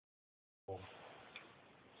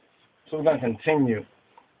So we're going to continue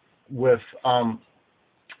with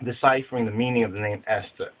deciphering the meaning of the name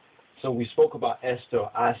Esther. So we spoke about Esther,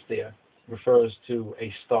 or Aster, refers to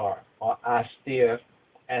a star, or Aster,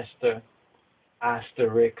 Esther,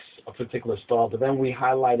 Asterix, a particular star. But then we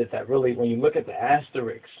highlighted that really when you look at the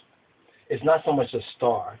Asterix, it's not so much a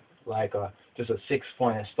star, like just a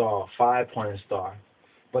 6-pointed star or 5-pointed star,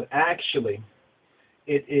 but actually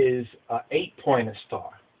it is an 8-pointed star.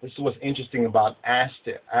 This is what's interesting about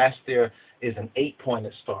Aster. Aster is an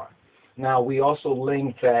 8-pointed star. Now, we also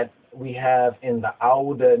link that we have in the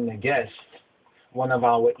Auda Negest, one of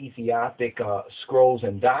our Ethiopic scrolls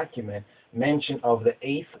and document, mention of the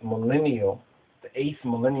 8th millennial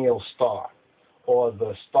star, or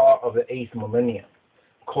the star of the 8th millennium,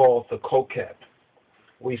 called the Kokeb.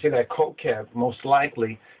 We say that Kokeb most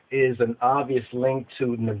likely is an obvious link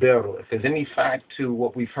to Nibiru. If there's any fact to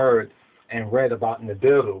what we've heard and read about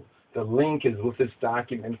Nibiru, the link is with this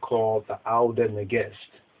document called the Auda Negest.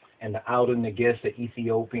 And the Auda Negest, the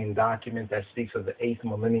Ethiopian document that speaks of the 8th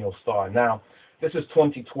millennial star. Now, this is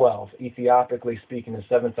 2012. Ethiopically speaking, is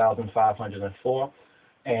 7,504.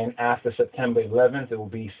 And after September 11th, it will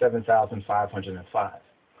be 7,505.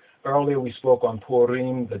 Earlier, we spoke on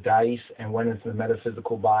Purim, the dice, and went into the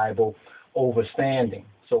Metaphysical Bible, overstanding.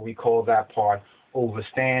 So we call that part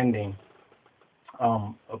overstanding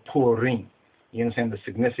Purim. You understand the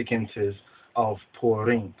significances of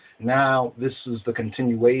Purim. Now, this is the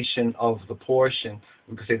continuation of the portion.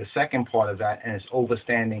 We could say the second part of that, and it's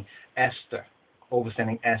overstanding Esther.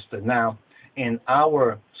 Overstanding Esther. Now, in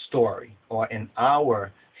our story, or in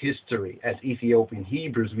our history as Ethiopian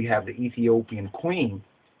Hebrews, we have the Ethiopian queen,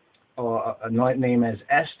 or a name as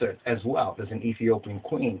Esther as well. There's an Ethiopian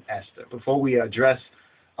queen, Esther. Before we address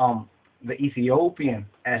the Ethiopian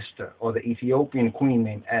Esther, or the Ethiopian queen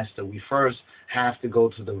named Esther, we first have to go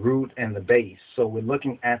to the root and the base. So we're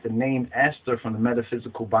looking at the name Esther from the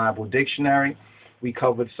Metaphysical Bible Dictionary. We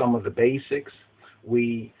covered some of the basics.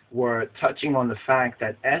 We were touching on the fact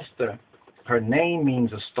that Esther, her name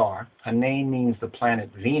means a star. Her name means the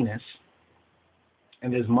planet Venus.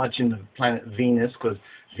 And there's much in the planet Venus, because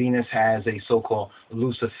Venus has a so-called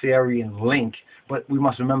Luciferian link. But we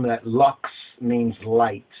must remember that Lux means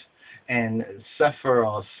light, and Sefer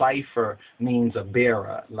or Cipher means a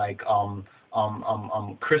bearer, like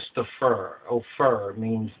Christopher, Ophir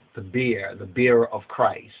means the bearer of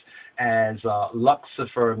Christ, as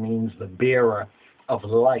Lucifer means the bearer of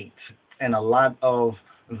light, and a lot of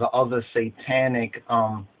the other satanic,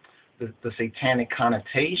 the satanic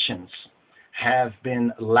connotations have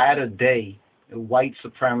been latter-day white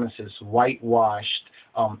supremacist, whitewashed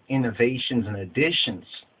innovations and additions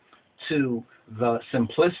to the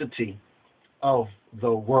simplicity of the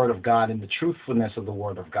Word of God and the truthfulness of the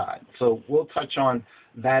Word of God. So we'll touch on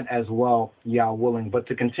that as well, Yah willing. But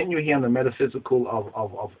to continue here on the metaphysical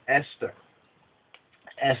of Esther,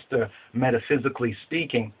 Esther, metaphysically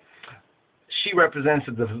speaking, she represents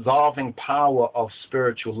the dissolving power of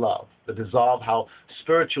spiritual love. How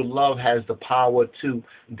spiritual love has the power to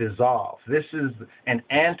dissolve. This is an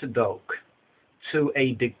antidote to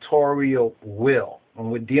a dictatorial will. When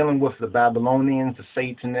we're dealing with the Babylonians, the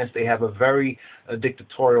Satanists, they have a very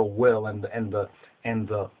dictatorial will, and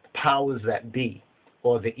the powers that be,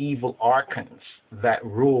 or the evil archons that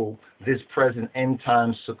rule this present end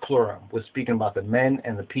time securum. We're speaking about the men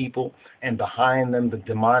and the people, and behind them the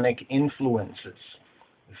demonic influences.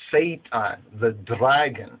 Satan, the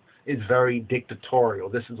dragon, is very dictatorial.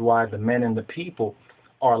 This is why the men and the people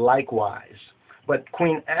are likewise. But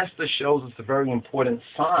Queen Esther shows us a very important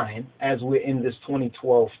sign as we're in this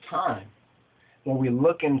 2012 time, when we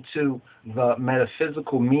look into the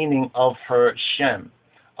metaphysical meaning of her Shem,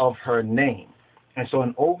 of her name. And so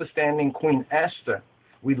in overstanding Queen Esther,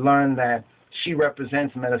 we learn that she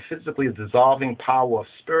represents metaphysically the dissolving power of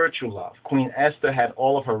spiritual love. Queen Esther had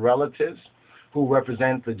all of her relatives who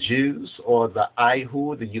represent the Jews, or the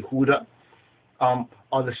Aihu, the Yehuda,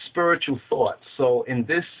 are the spiritual thoughts. So in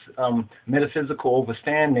this metaphysical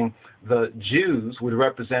overstanding, the Jews would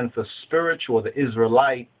represent the spiritual, the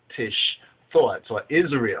Israelitish thoughts, or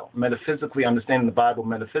Israel, metaphysically, understanding the Bible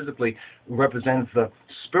metaphysically, represents the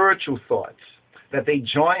spiritual thoughts, that they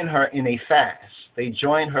join her in a fast. They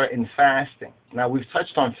join her in fasting. Now, we've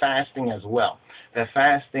touched on fasting as well, that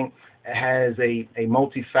fasting has a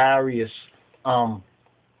multifarious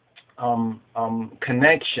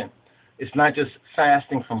connection. It's not just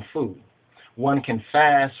fasting from food. One can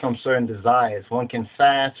fast from certain desires. One can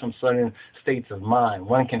fast from certain states of mind.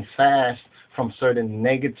 One can fast from certain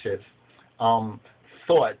negative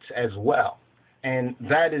thoughts as well. And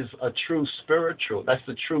that is a true spiritual, that's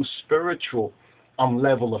the true spiritual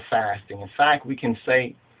level of fasting. In fact, we can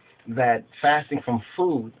say that fasting from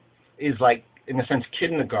food is like, in a sense,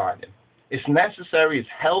 kindergarten. It's necessary, it's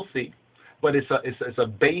healthy, but it's a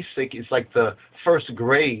basic, it's like the first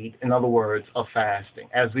grade, in other words, of fasting.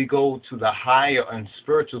 As we go to the higher and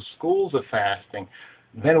spiritual schools of fasting,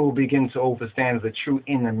 then we'll begin to understand the true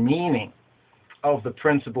inner meaning of the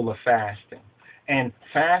principle of fasting. And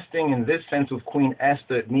fasting in this sense with Queen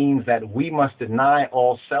Esther means that we must deny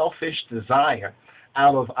all selfish desire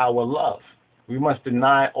out of our love. We must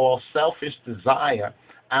deny all selfish desire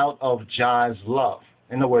out of Jah's love.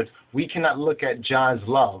 In other words, we cannot look at Jah's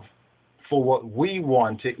love for what we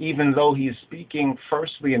want to, even though he is speaking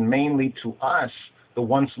firstly and mainly to us, the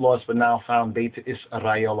once lost but now found Beta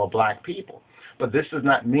Israel, or black people. But this does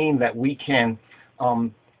not mean that we can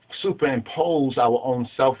superimpose our own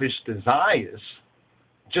selfish desires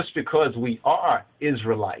just because we are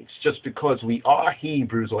Israelites, just because we are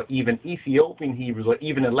Hebrews, or even Ethiopian Hebrews, or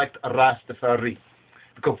even elect RASTAFARI.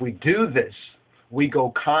 Because if we do this, we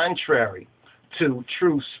go contrary to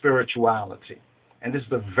true spirituality. And this is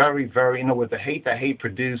the very, very, with the hate that hate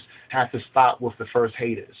produced has to stop with the first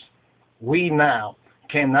haters. We now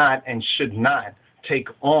cannot and should not take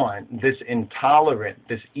on this intolerant,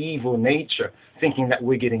 this evil nature, thinking that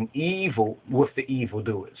we're getting evil with the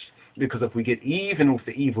evildoers. Because if we get even with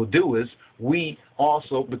the evildoers, we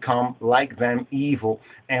also become like them, evil,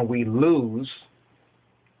 and we lose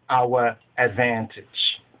our advantage.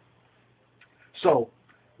 So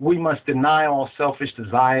we must deny all selfish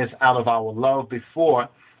desires out of our love before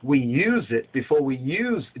we use it, before we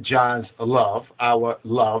use Jah's love, our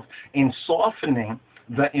love, in softening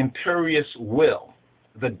the imperious will,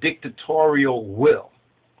 the dictatorial will,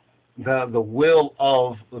 the will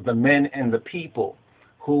of the men and the people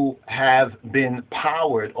who have been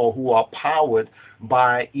powered, or who are powered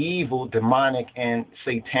by evil, demonic, and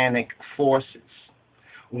satanic forces.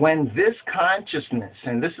 When this consciousness,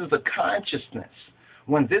 and this is the consciousness,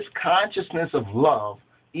 when this consciousness of love,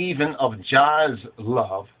 even of Jah's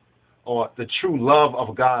love, or the true love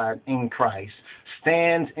of God in Christ,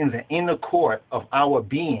 stands in the inner court of our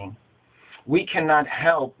being, we cannot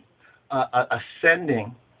help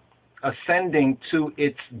ascending to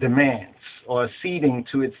its demands, or acceding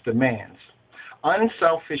to its demands.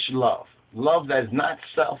 Unselfish love, love that is not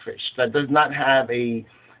selfish, that does not have a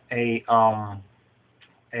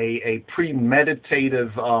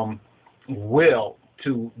premeditative will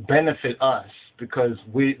to benefit us because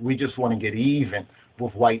we just want to get even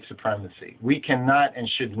with white supremacy. We cannot and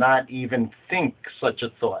should not even think such a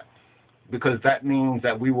thought, because that means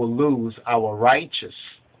that we will lose our righteous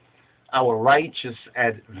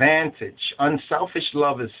advantage. Unselfish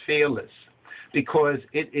love is fearless because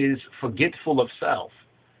it is forgetful of self.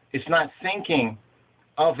 It's not thinking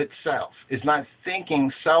of itself. It's not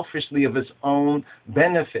thinking selfishly of its own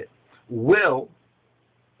benefit. Will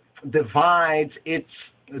divides its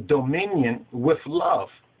dominion with love.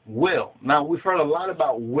 Will. Now, we've heard a lot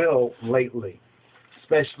about will lately,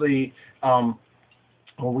 especially when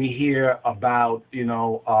we hear about,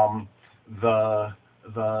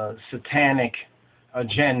 the satanic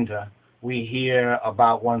agenda. We hear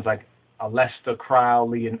about ones like Lester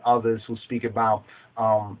Crowley and others who speak about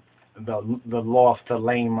the law of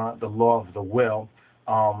Thelema, the law of the will.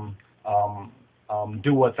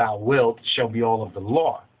 Do what thou wilt shall be all of the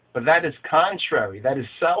law. But that is contrary. That is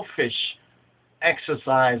selfish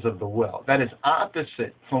exercise of the will. That is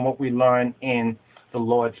opposite from what we learn in the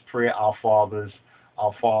Lord's Prayer, our Father's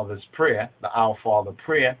prayer, the Our Father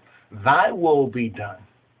prayer. Thy will be done.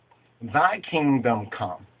 Thy kingdom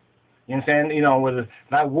come. You understand? Whether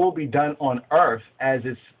thy will be done on earth as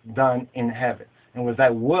it's done in heaven. And with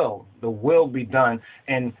that will, the will be done.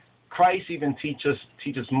 And Christ even teach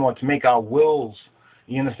us more to make our wills,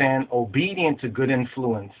 you understand, obedient to good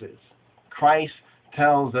influences. Christ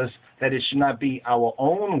tells us that it should not be our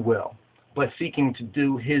own will, but seeking to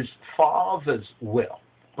do his Father's will.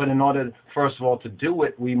 But in order, first of all, to do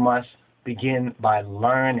it, we must begin by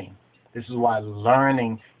learning. This is why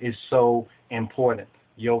learning is so important.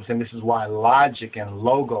 And this is why logic and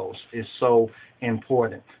logos is so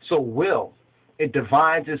important. So will, it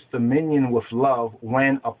divides its dominion with love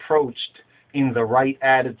when approached in the right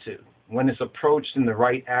attitude. When it's approached in the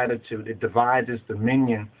right attitude, it divides its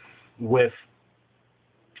dominion with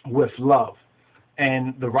love.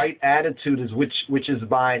 And the right attitude is which is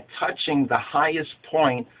by touching the highest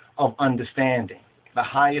point of understanding. The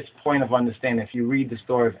highest point of understanding. If you read the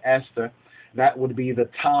story of Esther, that would be the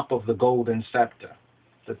top of the golden scepter.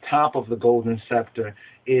 The top of the golden scepter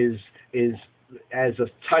is as of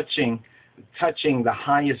touching the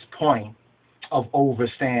highest point of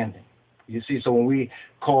overstanding. You see, so when we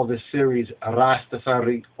call this series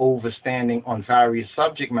RASTAFARI Overstanding on various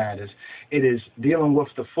subject matters, it is dealing with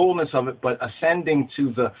the fullness of it, but ascending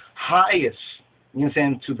to the highest, you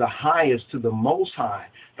understand, to the highest, to the most high,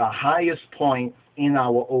 the highest point in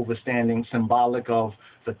our overstanding, symbolic of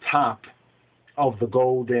the top of the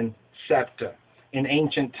golden scepter. In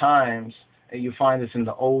ancient times, you find this in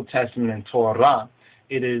the Old Testament and Torah,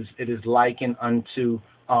 it is likened unto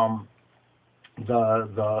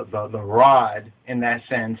the rod, in that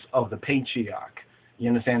sense, of the patriarch. You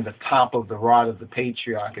understand, the top of the rod of the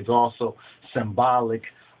patriarch is also symbolic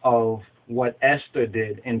of what Esther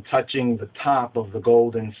did in touching the top of the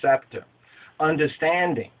golden scepter.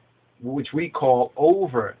 Understanding, which we call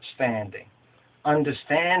overstanding,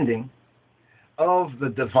 understanding of the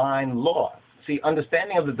divine law. See,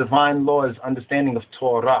 understanding of the divine law is understanding of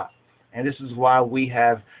Torah. And this is why we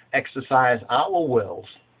have exercised our wills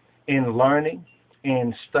in learning,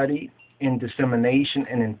 in study, in dissemination,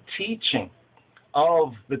 and in teaching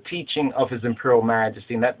of the teaching of His Imperial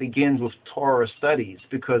Majesty. And that begins with Torah studies,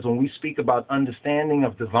 because when we speak about understanding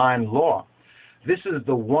of divine law, this is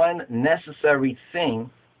the one necessary thing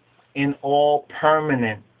in all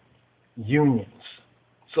permanent unions.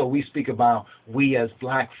 So we speak about we as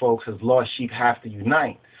black folks, as lost sheep, have to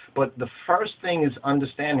unite. But the first thing is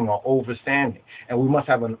understanding or overstanding. And we must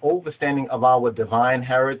have an overstanding of our divine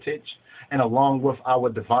heritage. And along with our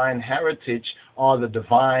divine heritage are the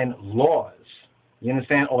divine laws. You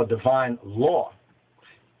understand? Or divine law.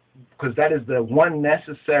 Because that is the one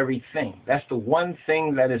necessary thing. That's the one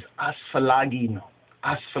thing that is asfalagino.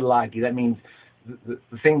 Asfalagi. That means the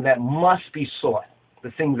thing that must be sought.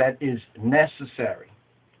 The thing that is necessary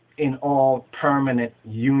in all permanent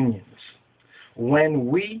unions. When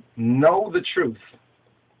we know the truth,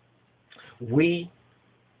 we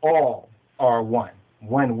all are one.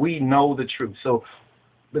 When we know the truth. So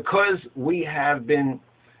because we have been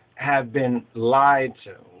lied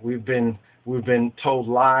to, we've been told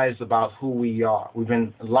lies about who we are. We've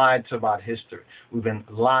been lied to about history. We've been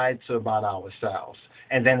lied to about ourselves.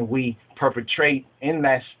 And then we perpetrate in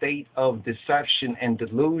that state of deception and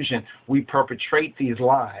delusion, we perpetrate these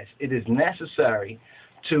lies. It is necessary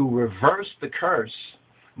to reverse the curse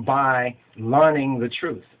by learning the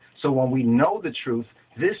truth. So when we know the truth,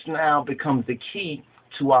 this now becomes the key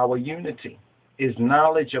to our unity, is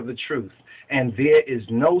knowledge of the truth. And there is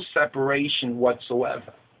no separation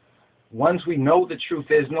whatsoever. Once we know the truth,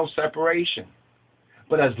 there's no separation.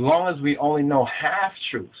 But as long as we only know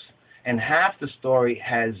half-truths, and half the story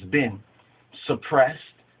has been suppressed,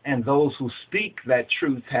 and those who speak that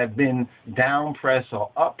truth have been downpressed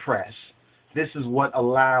or oppressed, this is what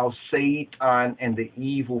allows Satan and the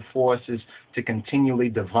evil forces to continually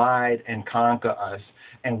divide and conquer us.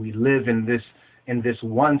 And we live in this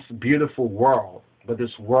once beautiful world, but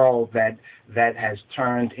this world that has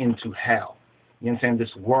turned into hell. You understand?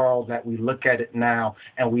 This world that we look at it now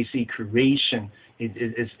and we see creation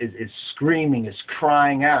is screaming, is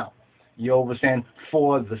crying out. You understand?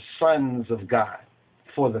 For the sons of God,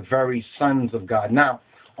 for the very sons of God. Now,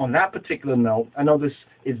 on that particular note, I know this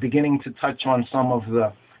is beginning to touch on some of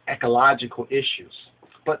the ecological issues,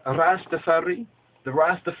 but the Rastafari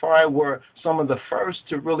were some of the first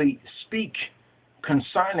to really speak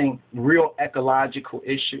concerning real ecological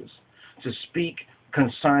issues, to speak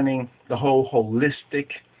concerning the whole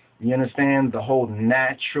holistic, you understand, the whole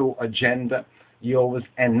natural agenda.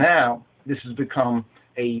 And now this has become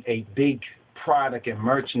a big product and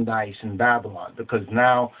merchandise in Babylon, because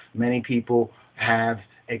now many people have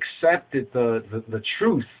accepted the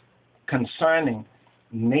truth concerning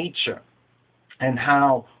nature and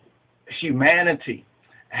how humanity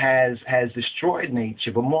has destroyed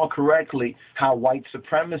nature, but more correctly, how white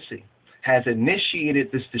supremacy has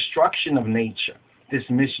initiated this destruction of nature, this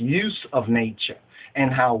misuse of nature,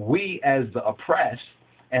 and how we as the oppressed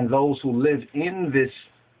and those who live in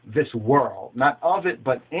this world, not of it,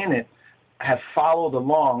 but in it, have followed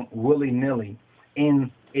along willy-nilly in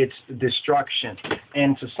its destruction.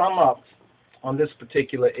 And to sum up on this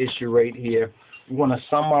particular issue right here, we want to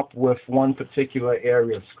sum up with one particular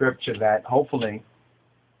area of scripture that hopefully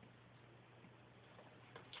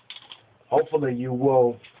you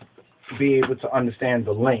will be able to understand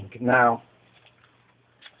the link. Now,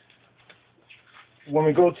 when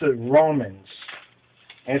we go to Romans,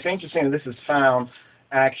 and it's interesting that this is found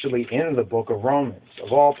actually in the book of Romans,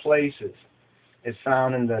 of all places. It's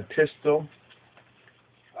found in the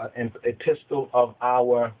epistle of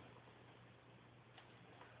our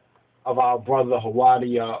brother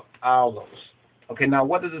Hawadia Aulos. Okay, now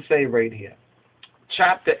what does it say right here?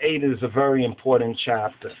 Chapter 8 is a very important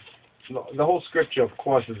chapter. The whole scripture, of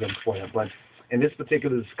course, is important, but in this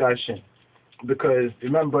particular discussion, Because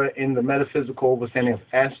remember, in the Metaphysical Overstanding of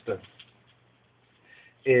Esther,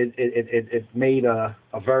 it made a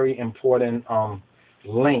very important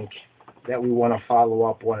link that we want to follow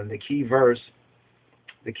up on. And the key verses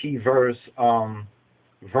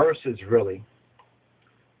really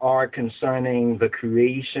are concerning the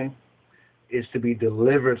creation is to be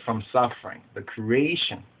delivered from suffering. The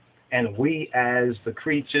creation, and we as the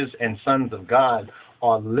creatures and sons of God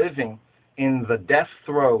are living in the death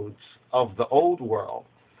throes of the old world,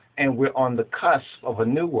 and we're on the cusp of a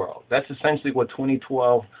new world. That's essentially what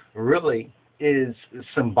 2012 really is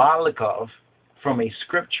symbolic of from a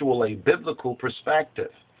scriptural, a biblical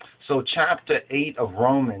perspective. So chapter 8 of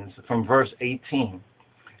Romans, from verse 18,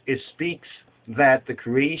 it speaks that the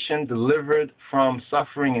creation delivered from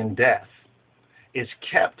suffering and death is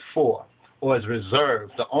kept for, or is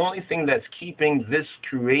reserved. The only thing that's keeping this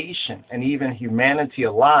creation and even humanity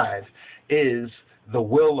alive is the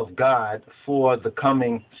will of God for the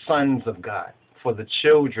coming sons of God, for the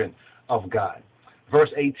children of God.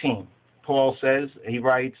 Verse 18, Paul says, he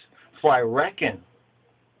writes, "For I reckon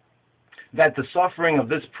that the suffering of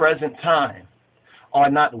this present time are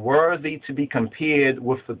not worthy to be compared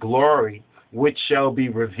with the glory which shall be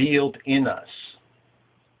revealed in us.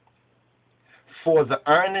 For the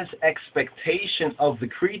earnest expectation of the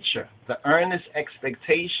creature," the earnest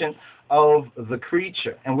expectation of the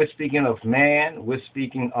creature, and we're speaking of man, we're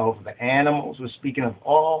speaking of the animals, we're speaking of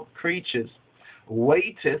all creatures,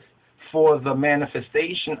 "waiteth for the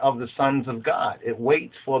manifestation of the sons of God." It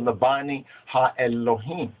waits for the Bani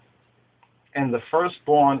Ha-Elohim. And the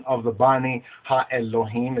firstborn of the Bani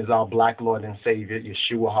Ha-Elohim is our black Lord and Savior,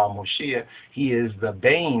 Yeshua HaMoshiach. He is the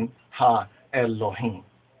Bain Ha-Elohim.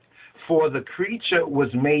 "For the creature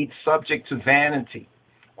was made subject to vanity,"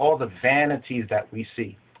 all the vanities that we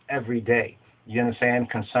see every day. You understand?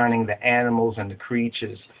 Concerning the animals and the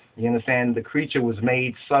creatures. You understand? The creature was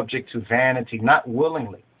made subject to vanity, not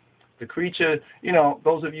willingly. The creature,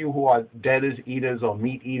 those of you who are deaders, eaters, or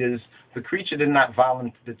meat eaters, the creature did not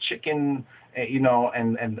volunteer. The chicken, and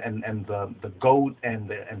the goat and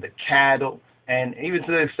the cattle, and even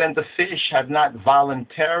to the extent the fish have not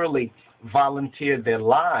voluntarily volunteered their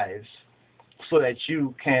lives so that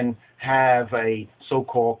you can have a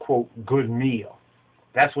so-called, quote, good meal.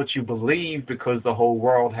 That's what you believe because the whole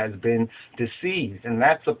world has been deceived, and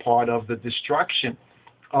that's a part of the destruction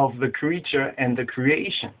of the creature and the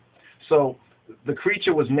creation. So the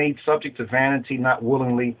creature was made subject to vanity, not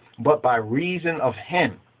willingly, but by reason of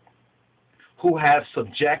him who have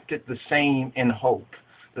subjected the same in hope,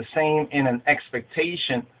 the same in an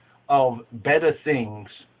expectation of better things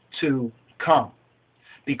to come.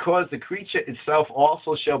 Because the creature itself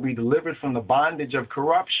also shall be delivered from the bondage of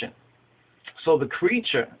corruption. So the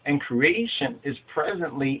creature and creation is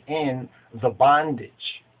presently in the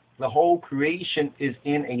bondage. The whole creation is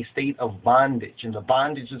in a state of bondage, and the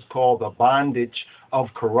bondage is called the bondage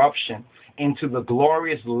of corruption, into the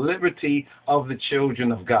glorious liberty of the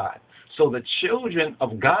children of God. So the children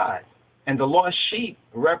of God and the lost sheep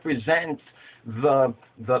represent the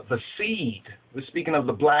seed. We're speaking of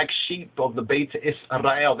the black sheep of the Beta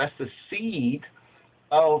Israel. That's the seed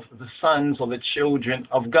of the sons or the children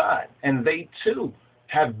of God. And they too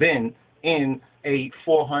have been in a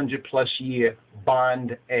 400+ year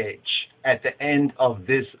bond age. At the end of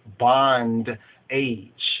this bond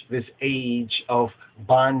age, this age of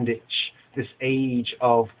bondage, this age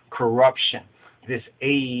of corruption, this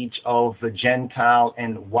age of the Gentile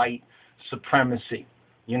and white supremacy,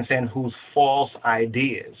 you understand, whose false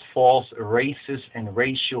ideas, false racist and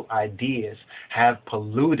racial ideas have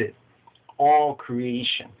polluted all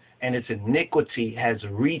creation, and its iniquity has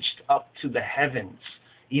reached up to the heavens,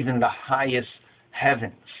 even the highest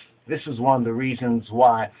heavens. This is one of the reasons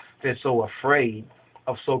why they're so afraid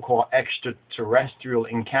of so-called extraterrestrial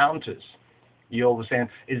encounters. You understand?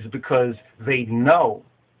 Is because they know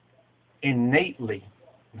innately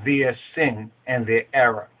their sin and their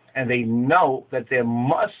error, and they know that there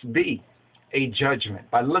must be a judgment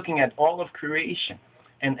by looking at all of creation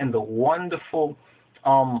and the wonderful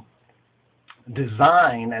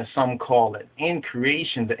design, as some call it, in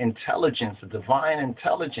creation, the intelligence, the divine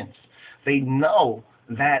intelligence. They know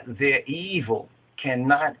that their evil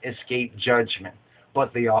cannot escape judgment,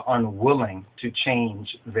 but they are unwilling to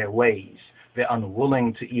change their ways. They're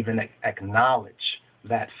unwilling to even acknowledge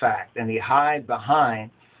that fact, and they hide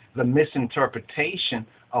behind the misinterpretation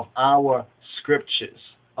of our scriptures,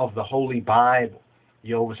 of the Holy Bible.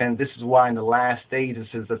 You understand? This is why in the last days it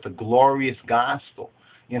says that the glorious gospel,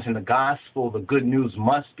 in the gospel, the good news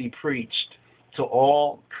must be preached to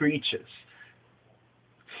all creatures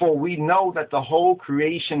For we know that the whole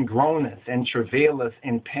creation groaneth and travaileth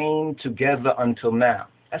in pain together until now.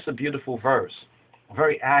 That's a beautiful verse.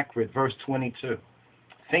 Very accurate, verse 22.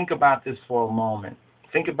 Think about this for a moment.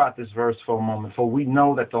 Think about this verse for a moment. For we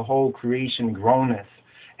know that the whole creation groaneth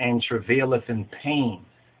and travaileth in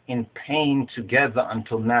pain together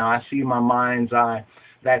until now. I see in my mind's eye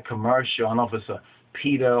that commercial. I don't know if it's a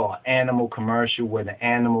PETA or animal commercial where the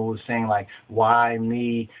animal is saying like, why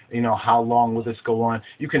me? You know, how long will this go on?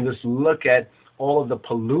 You can just look at all of the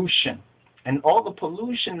pollution. And all the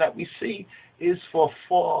pollution that we see is for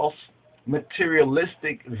false,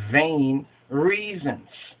 materialistic, vain reasons.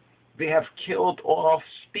 They have killed off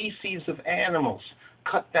species of animals,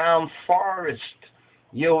 cut down forests,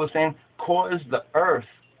 you know what I'm saying, caused the earth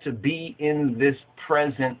to be in this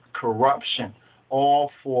present corruption, all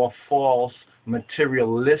for false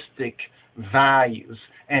materialistic values,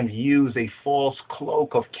 and use a false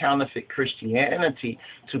cloak of counterfeit Christianity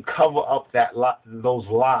to cover up those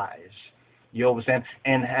lies. You understand?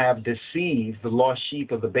 And have deceived the lost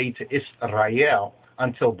sheep of the Beta Israel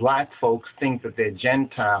until black folks think that they're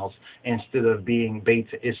Gentiles instead of being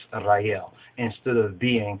Beta Israel, instead of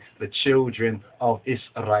being the children of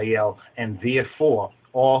Israel, and therefore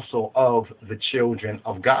also of the children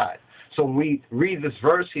of God. So when we read this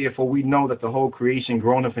verse here, for we know that the whole creation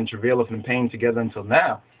groaneth and travaileth in pain together until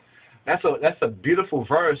now. That's a beautiful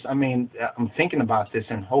verse. I mean, I'm thinking about this,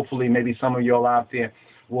 and hopefully maybe some of y'all out there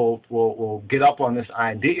will get up on this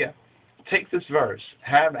idea. Take this verse,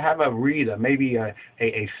 have a reader, maybe a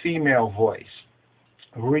female voice,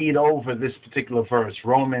 read over this particular verse,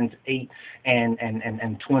 Romans 8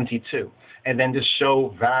 and 22, and then just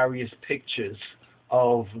show various pictures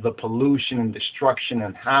of the pollution and destruction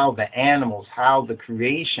and how the animals, how the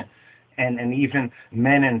creation, and even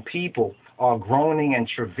men and people are groaning and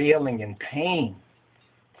travailing in pain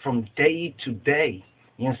from day to day,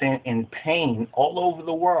 you understand, in pain all over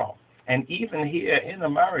the world, and even here in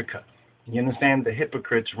America. You understand, the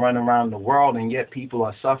hypocrites run around the world, and yet people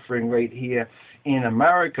are suffering right here in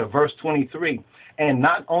America. Verse 23, and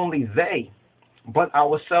not only they, but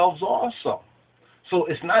ourselves also. So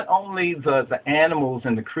it's not only the animals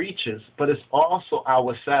and the creatures, but it's also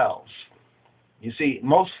ourselves. You see,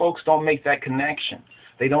 most folks don't make that connection.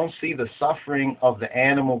 They don't see the suffering of the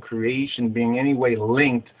animal creation being any way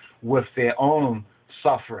linked with their own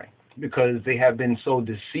suffering, because they have been so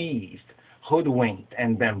deceived, hoodwinked,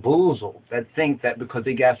 and bamboozled, that think that because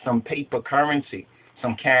they got some paper currency,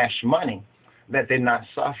 some cash money, that they're not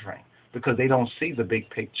suffering, because they don't see the big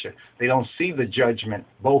picture. They don't see the judgment,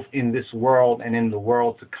 both in this world and in the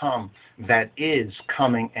world to come, that is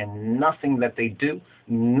coming, and nothing that they do,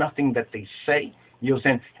 nothing that they say, you know what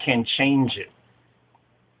I'm saying, can change it.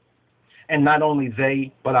 And not only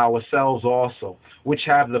they, but ourselves also, which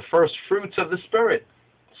have the first fruits of the Spirit.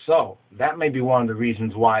 So that may be one of the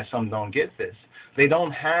reasons why some don't get this. They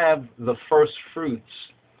don't have the first fruits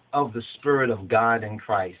of the Spirit of God in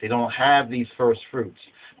Christ. They don't have these first fruits.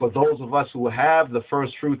 But those of us who have the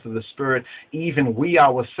first fruits of the Spirit, even we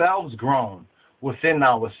ourselves groan within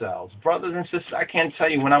ourselves. Brothers and sisters, I can't tell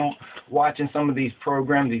you, when I'm watching some of these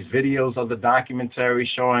programs, these videos of the documentary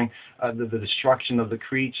showing the destruction of the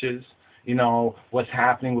creatures, you know, what's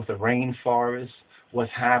happening with the rainforest,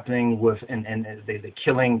 what's happening with and the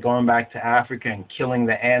killing, going back to Africa and killing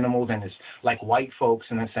the animals, and it's like white folks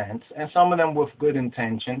in a sense, and some of them with good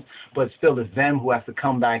intentions, but still it's them who have to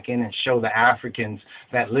come back in and show the Africans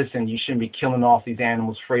that, listen, you shouldn't be killing off these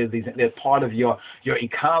animals, afraid of these, they're part of your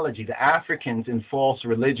ecology. The Africans in false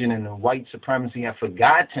religion and in white supremacy have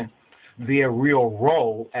forgotten their real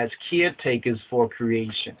role as caretakers for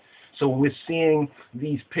creation. So we're seeing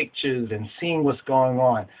these pictures and seeing what's going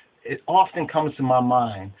on. It often comes to my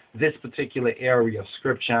mind, this particular area of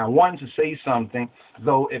Scripture. I wanted to say something,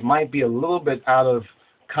 though it might be a little bit out of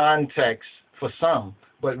context for some,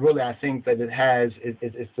 but really I think that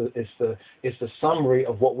it's the summary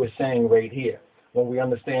of what we're saying right here. When we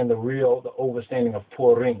understand the overstanding of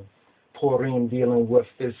Purim dealing with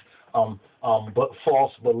this but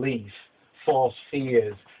false belief, false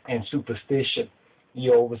fears, and superstition.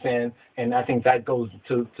 You know what I'm saying? And I think that goes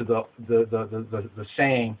to the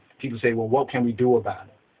saying. People say, well, what can we do about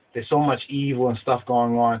it? There's so much evil and stuff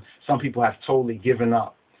going on. Some people have totally given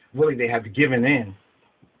up. Really, they have given in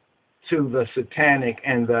to the satanic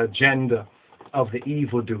and the agenda of the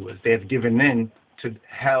evildoers. They have given in to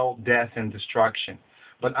hell, death, and destruction.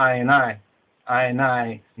 But I and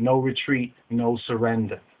I, no retreat, no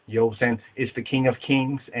surrender. You know what I'm saying? It's the King of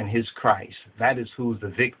Kings and his Christ. That is who's the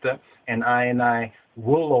victor. And I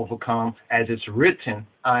will overcome. As it's written,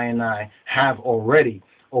 I have already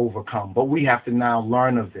overcome. But we have to now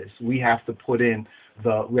learn of this. We have to put in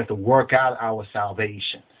we have to work out our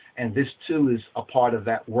salvation. And this too is a part of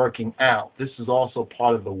that working out. This is also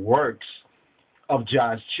part of the works of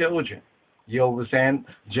God's children. You understand?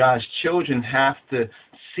 God's children have to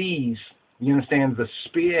seize, you understand, the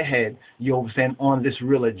spearhead, you understand, on this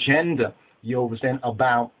real agenda, you understand,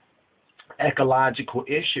 about ecological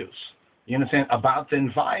issues, you understand, about the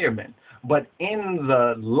environment. But in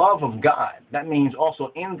the love of God, that means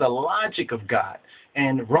also in the logic of God.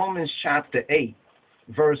 And Romans chapter 8,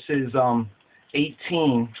 verses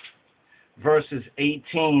 18,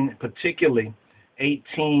 particularly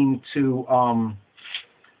 18 to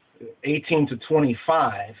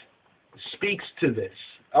 25, speaks to this.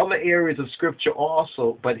 Other areas of Scripture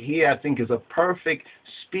also, but here I think is a perfect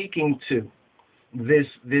speaking to this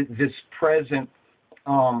present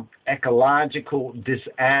ecological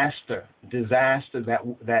disaster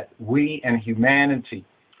that we and humanity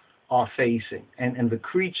are facing. And the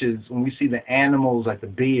creatures, when we see the animals like the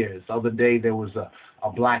bears, the other day there was a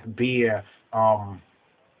black bear,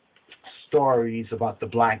 stories about the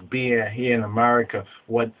black bear here in America,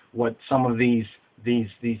 what some of these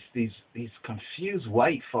confused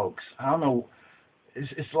white folks, I don't know,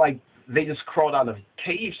 it's like they just crawled out of a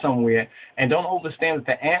cave somewhere and don't understand that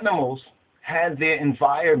the animals had their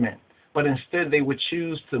environment, but instead they would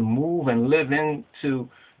choose to move and live into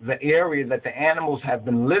the area that the animals have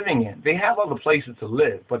been living in. They have other places to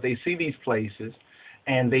live, but they see these places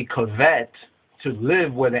and they covet to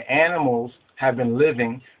live where the animals have been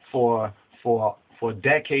living for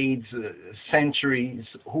decades, centuries,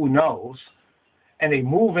 who knows, and they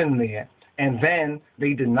move in there, and then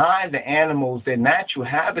they deny the animals their natural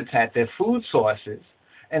habitat, their food sources,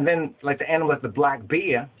 and then like the animal like the black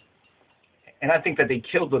bear. And I think that they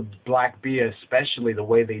killed the black bear especially the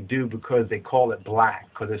way they do because they call it black,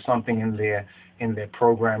 because there's something in their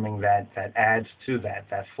programming that adds to that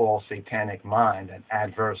false satanic mind, that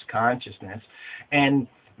adverse consciousness. And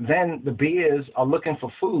then the bears are looking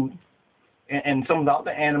for food, and some of the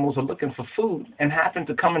other animals are looking for food and happen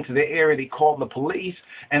to come into their area. They call the police,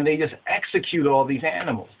 and they just execute all these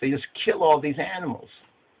animals. They just kill all these animals.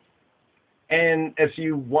 And if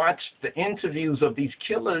you watch the interviews of these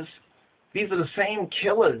killers, these are the same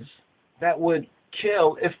killers that would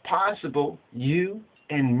kill, if possible, you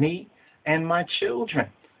and me and my children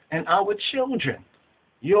and our children.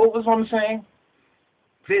 You know what I'm saying?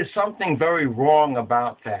 There's something very wrong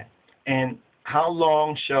about that. And how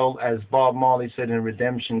long shall, as Bob Marley said in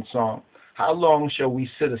Redemption Song, how long shall we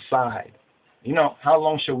sit aside? You know, how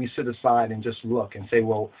long shall we sit aside and just look and say,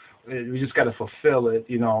 well, we just got to fulfill it,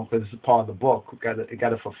 you know, because it's part of the book. We got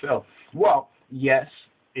to fulfill. Well, yes,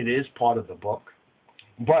 it is part of the book.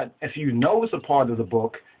 But if you know it's a part of the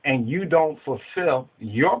book and you don't fulfill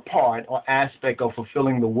your part or aspect of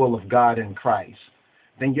fulfilling the will of God in Christ,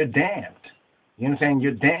 then you're damned. You know what I'm saying?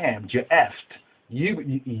 You're damned. You're effed.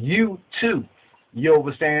 You too, you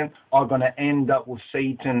understand, are going to end up with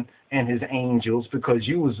Satan and his angels because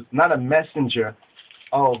you was not a messenger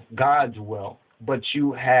of God's will, but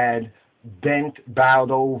you had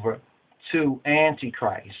bowed over to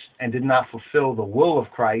Antichrist and did not fulfill the will of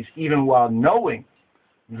Christ, even while knowing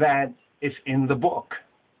that it's in the book.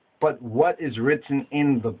 But what is written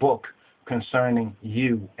in the book concerning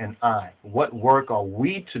you and I? What work are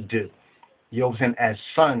we to do, you know, as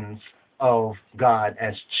sons of God,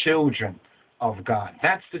 as children of God?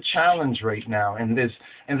 That's the challenge right now, and there's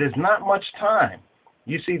not much time.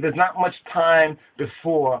 You see, there's not much time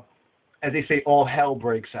before, as they say, all hell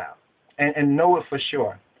breaks out. And know it for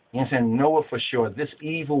sure. You understand? Know it for sure. This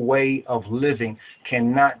evil way of living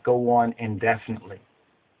cannot go on indefinitely.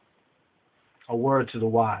 A word to the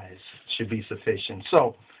wise should be sufficient.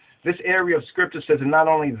 So, this area of Scripture says, and not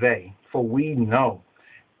only they, for we know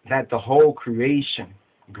that the whole creation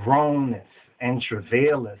groaneth and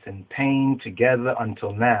travaileth in pain together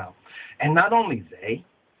until now. And not only they,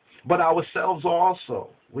 but ourselves also,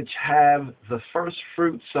 which have the first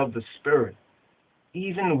fruits of the Spirit,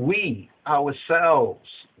 even we ourselves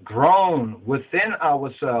groan within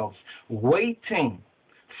ourselves, waiting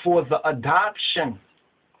for the adoption,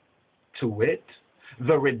 to wit,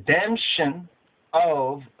 the redemption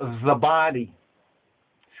of the body.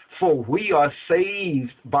 For we are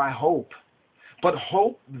saved by hope. But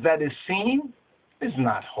hope that is seen is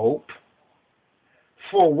not hope.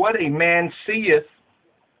 For what a man seeth,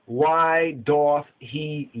 why doth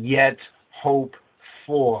he yet hope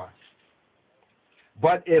for?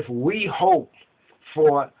 But if we hope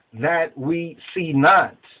for that we see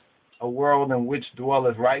not, a world in which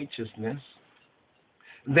dwelleth righteousness,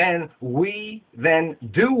 then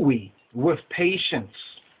do we with patience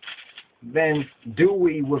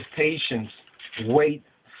wait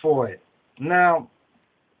for it. Now,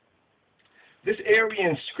 This area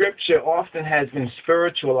in Scripture often has been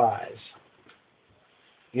spiritualized,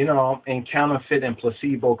 in counterfeit and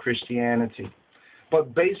placebo Christianity.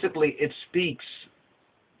 But basically, it speaks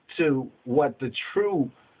to what the true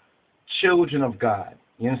children of God,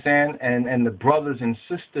 you understand, and the brothers and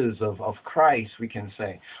sisters of Christ, we can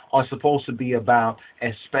say, are supposed to be about,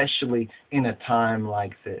 especially in a time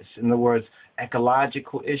like this. In other words,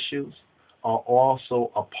 ecological issues are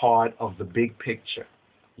also a part of the big picture.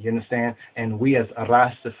 You understand? And we as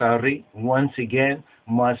Rastafari, once again,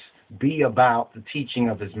 must be about the teaching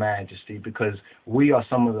of His Majesty, because we are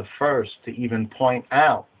some of the first to even point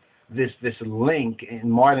out this link in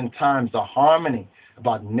modern times, the harmony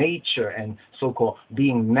about nature and so-called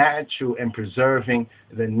being natural and preserving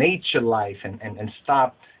the nature life, and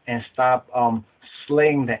stop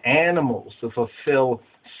slaying the animals to fulfill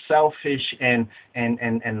selfish and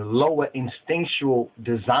lower instinctual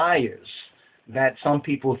desires that some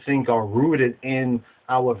people think are rooted in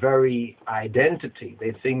our very identity.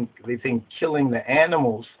 They think killing the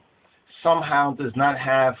animals somehow does not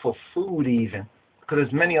have for food even, because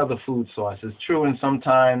there's many other food sources. True, and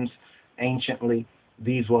sometimes anciently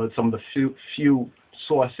these were some of the few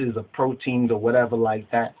sources of proteins or whatever like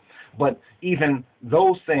that. But even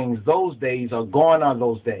those things, those days are gone are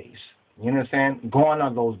those days. You understand? Gone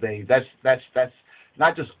are those days. That's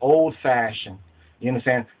not just old-fashioned. You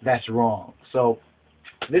understand? That's wrong. So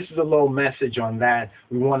this is a little message on that.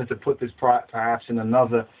 We wanted to put this perhaps in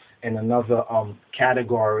another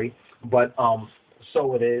category, but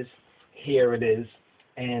so it is. Here it is.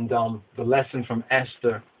 And the lesson from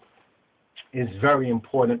Esther is very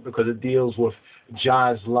important because it deals with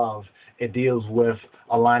Jah's love. It deals with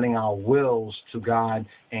aligning our wills to God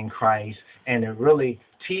and Christ, and it really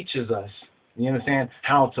teaches us, you understand,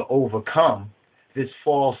 how to overcome this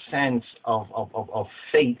false sense of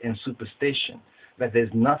fate and superstition, that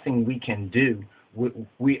there's nothing we can do.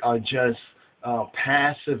 We are just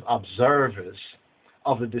passive observers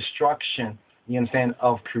of the destruction, you understand,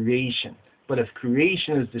 of creation. But if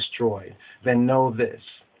creation is destroyed, then know this: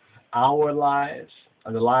 our lives,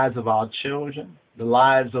 the lives of our children, the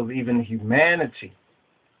lives of even humanity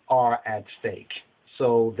are at stake.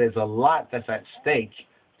 So there's a lot that's at stake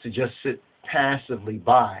to just sit passively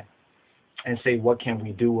by and say, what can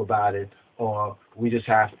we do about it? Or we just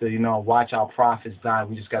have to, watch our prophets die.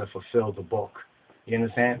 We just got to fulfill the book. You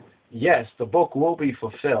understand? Yes, the book will be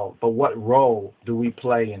fulfilled, but what role do we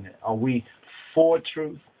play in it? Are we for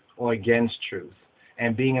truth or against truth?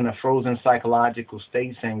 And being in a frozen psychological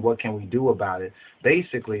state saying, what can we do about it,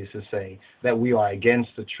 basically is to say that we are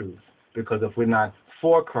against the truth. Because if we're not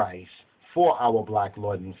for Christ, for our black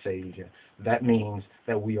Lord and Savior, that means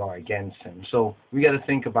that we are against Him. So we got to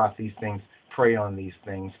think about these things, pray on these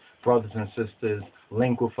things. Brothers and sisters,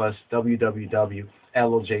 link with us,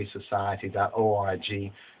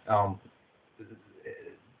 www.lojsociety.org.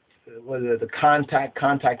 The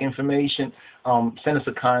contact information, send us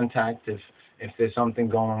a contact if there's something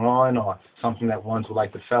going on or something that ones would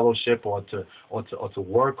like to fellowship or to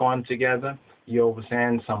work on together. You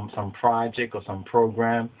understand, some project or some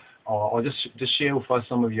program, or just share with us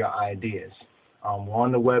some of your ideas. We're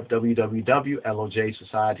on the web,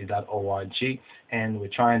 www.lojsociety.org, and we're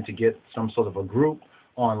trying to get some sort of a group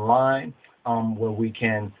online where we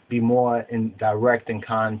can be more in direct in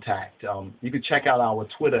contact. You could check out our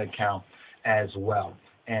Twitter account as well,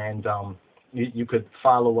 and you could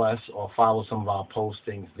follow us or follow some of our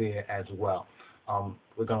postings there as well.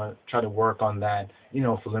 We're going to try to work on that,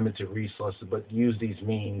 for limited resources, but use these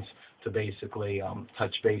means to basically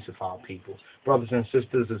touch base with our people. Brothers and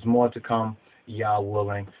sisters, there's more to come, Yah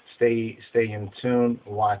willing. Stay in tune,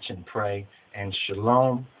 watch and pray, and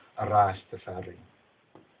Shalom, Rastafari.